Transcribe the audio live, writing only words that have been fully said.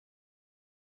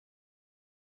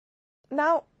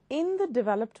Now, in the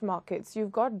developed markets,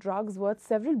 you've got drugs worth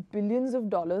several billions of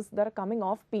dollars that are coming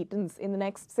off patents in the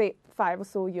next, say, 5 or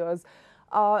so years.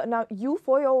 Now, you,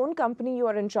 for your own company, you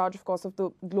are in charge, of course, of the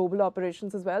global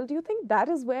operations as well. Do you think that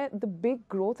is where the big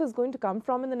growth is going to come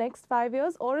from in the next 5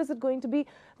 years? Or is it going to be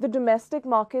the domestic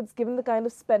markets, given the kind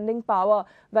of spending power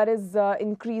that is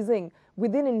increasing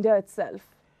within India itself?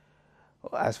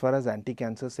 As far as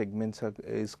anti-cancer segments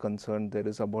is concerned, there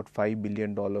is about $5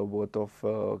 billion worth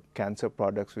of cancer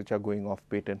products which are going off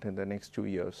patent in the next 2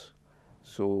 years.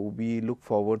 So we look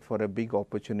forward for a big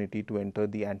opportunity to enter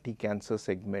the anti-cancer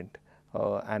segment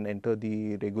and enter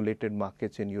the regulated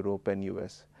markets in Europe and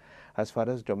US. As far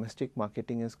as domestic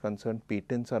marketing is concerned,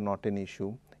 patents are not an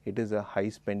issue. It is a high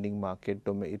spending market.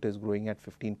 It is growing at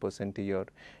 15% a year.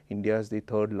 India is the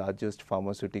third largest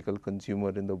pharmaceutical consumer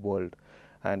in the world,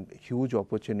 and huge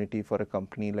opportunity for a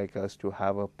company like us to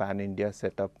have a pan-India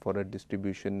setup for a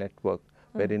distribution network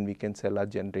wherein we can sell our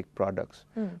generic products,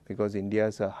 because India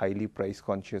is a highly price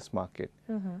conscious market.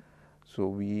 So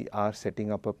we are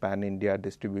setting up a pan-India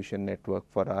distribution network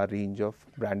for our range of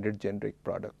branded generic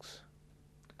products.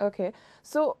 Okay.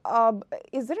 So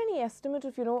is there any estimate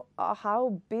of,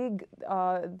 how big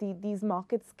these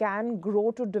markets can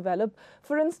grow to develop?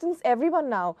 For instance, everyone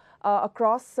now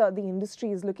across the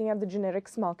industry is looking at the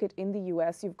generics market in the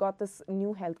US. You've got this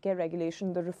new healthcare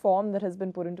regulation, the reform that has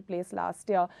been put into place last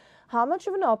year. How much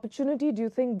of an opportunity do you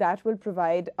think that will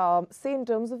provide, say, in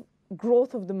terms of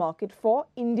growth of the market for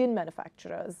Indian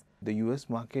manufacturers? The US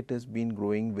market has been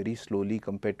growing very slowly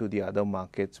compared to the other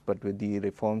markets, but with the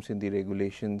reforms in the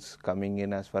regulations coming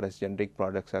in as far as generic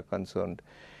products are concerned,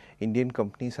 Indian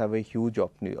companies have a huge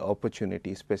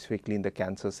opportunity, specifically in the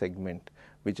cancer segment,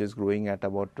 which is growing at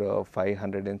about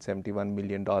 $571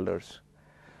 million.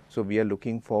 So we are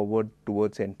looking forward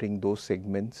towards entering those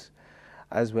segments,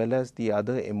 as well as the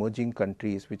other emerging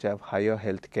countries which have higher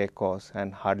healthcare costs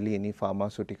and hardly any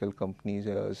pharmaceutical companies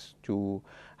to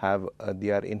have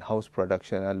their in-house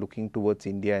production, are looking towards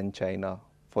India and China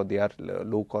for their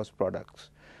low-cost products.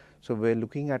 So we're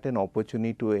looking at an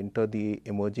opportunity to enter the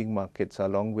emerging markets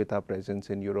along with our presence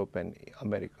in Europe and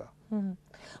America.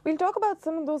 We'll talk about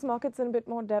some of those markets in a bit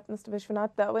more depth, Mr.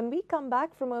 Vishwanath. When we come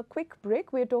back from a quick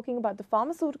break, we're talking about the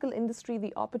pharmaceutical industry,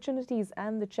 the opportunities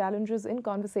and the challenges, in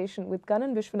conversation with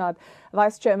Kanan Vishwanath,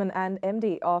 Vice Chairman and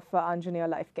MD of Aanjaneya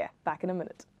Lifecare. Back in a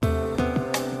minute.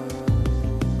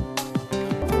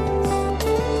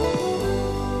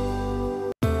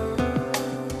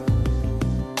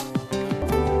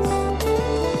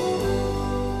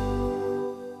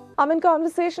 I'm in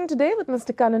conversation today with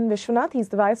Mr. Kanan Vishwanath. He's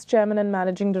the Vice Chairman and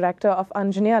Managing Director of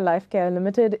Aanjaneya Lifecare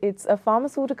Ltd. It's a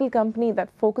pharmaceutical company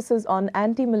that focuses on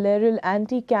anti-malarial,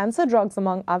 anti-cancer drugs,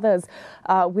 among others,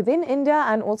 within India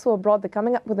and also abroad. They're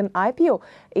coming up with an IPO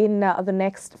in the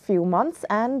next few months,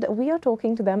 and we are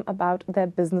talking to them about their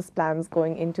business plans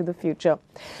going into the future.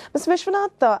 Mr.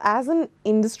 Vishwanath, as an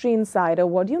industry insider,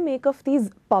 what do you make of these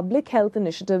public health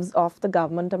initiatives of the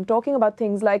government? I'm talking about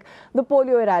things like the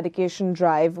polio eradication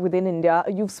drive within India.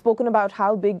 You've spoken about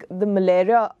how big the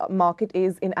malaria market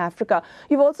is in Africa.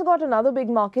 You've also got another big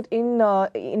market in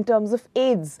terms of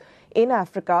AIDS in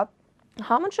Africa.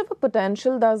 How much of a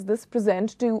potential does this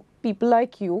present to people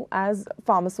like you as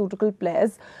pharmaceutical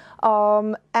players?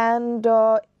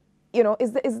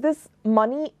 Is this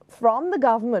money from the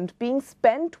government being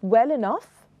spent well enough?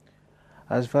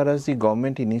 As far as the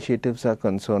government initiatives are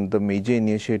concerned, the major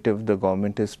initiative the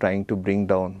government is trying to bring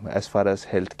down as far as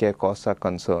healthcare costs are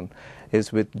concerned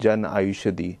is with Jan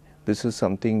Ayushadhi. This is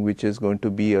something which is going to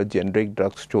be a generic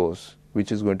drugstores,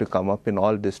 which is going to come up in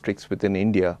all districts within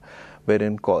India,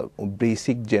 wherein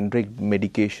basic generic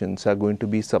medications are going to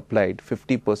be supplied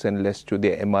 50% less to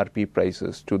their MRP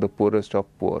prices to the poorest of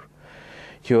poor.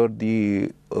 Here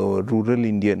the rural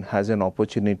Indian has an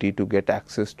opportunity to get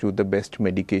access to the best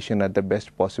medication at the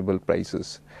best possible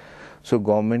prices. So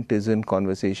government is in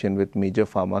conversation with major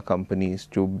pharma companies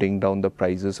to bring down the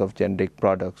prices of generic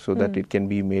products so that it can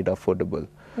be made affordable.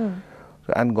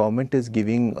 And government is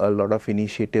giving a lot of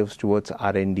initiatives towards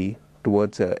R&D,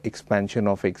 towards expansion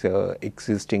of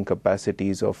existing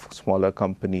capacities of smaller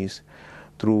companies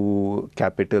through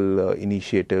capital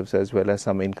initiatives as well as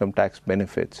some income tax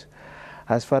benefits.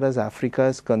 As far as Africa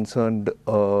is concerned,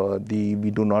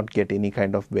 we do not get any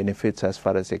kind of benefits as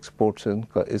far as exports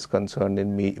is concerned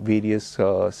in various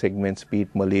segments, be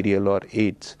it malarial or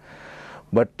AIDS.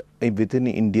 But within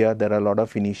India, there are a lot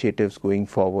of initiatives going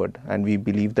forward, and we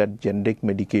believe that generic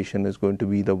medication is going to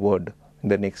be the word in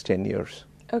the next 10 years.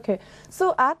 Okay.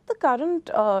 So at the current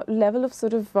level of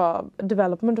sort of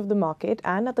development of the market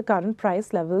and at the current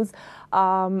price levels,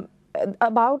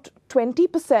 about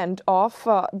 20% of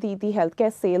the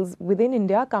healthcare sales within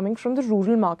India are coming from the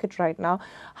rural market right now.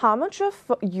 How much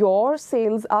of your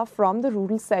sales are from the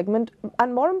rural segment?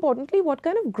 And more importantly, what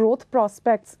kind of growth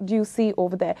prospects do you see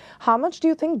over there? How much do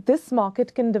you think this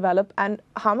market can develop, and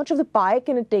how much of the pie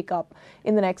can it take up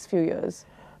in the next few years?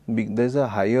 There's a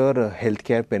higher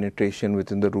healthcare penetration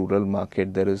within the rural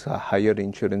market. There is a higher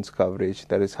insurance coverage.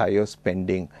 There is higher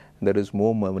spending. There is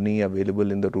more money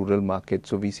available in the rural market.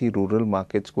 So we see rural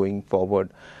markets going forward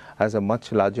as a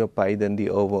much larger pie than the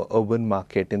urban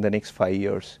market in the next 5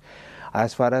 years.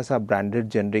 As far as our branded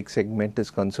generic segment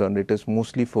is concerned, it is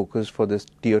mostly focused for the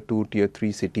tier 2, tier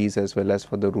 3 cities as well as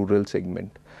for the rural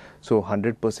segment. So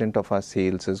 100% of our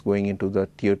sales is going into the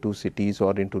tier 2 cities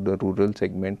or into the rural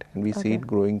segment, and we see it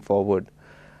growing forward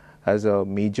as a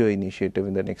major initiative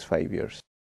in the next 5 years.